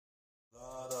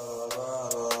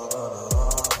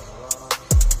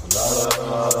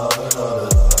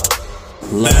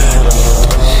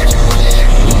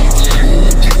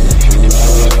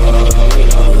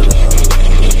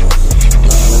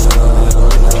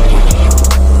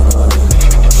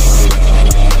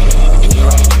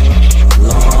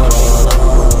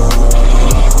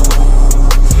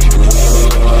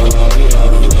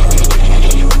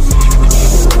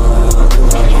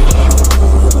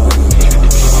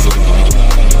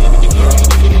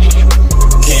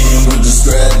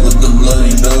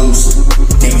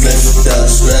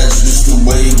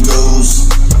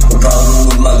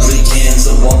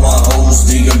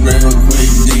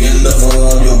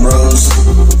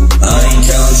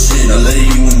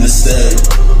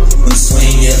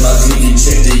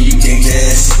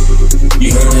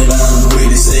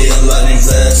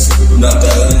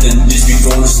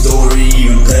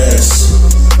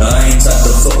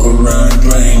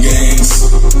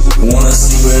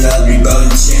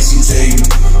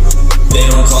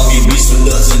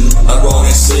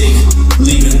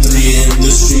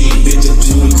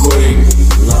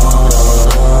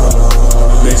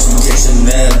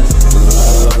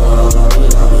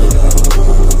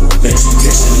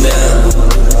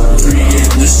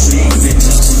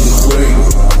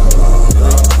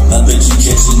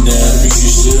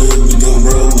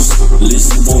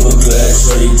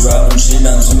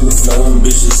some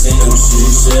bitches ain't no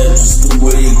shit, yeah, just the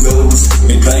way it goes.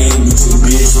 And playing with your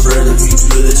bitch for the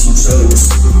future that you chose.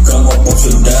 Come up off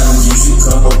your diamonds, you should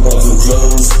come up off your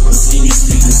clothes. See me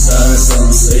speaking silence,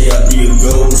 some say I be a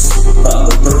ghost.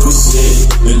 Pop a purple shit,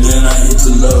 and then I hit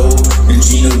the low. And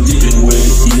Gino dipping wet,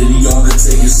 either he gonna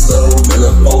take it slow. Got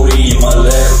a 40 in my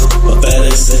lap, a bad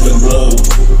ass second blow.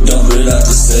 Dump it out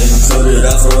the set, cut it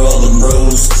out for all the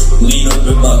bros. Lean up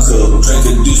in my cup, drink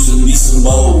a deuce and me some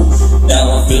more.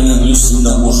 Now I'm feeling loose and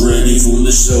almost ready for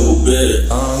the show, bet.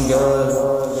 On God,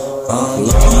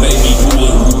 make me pull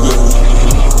it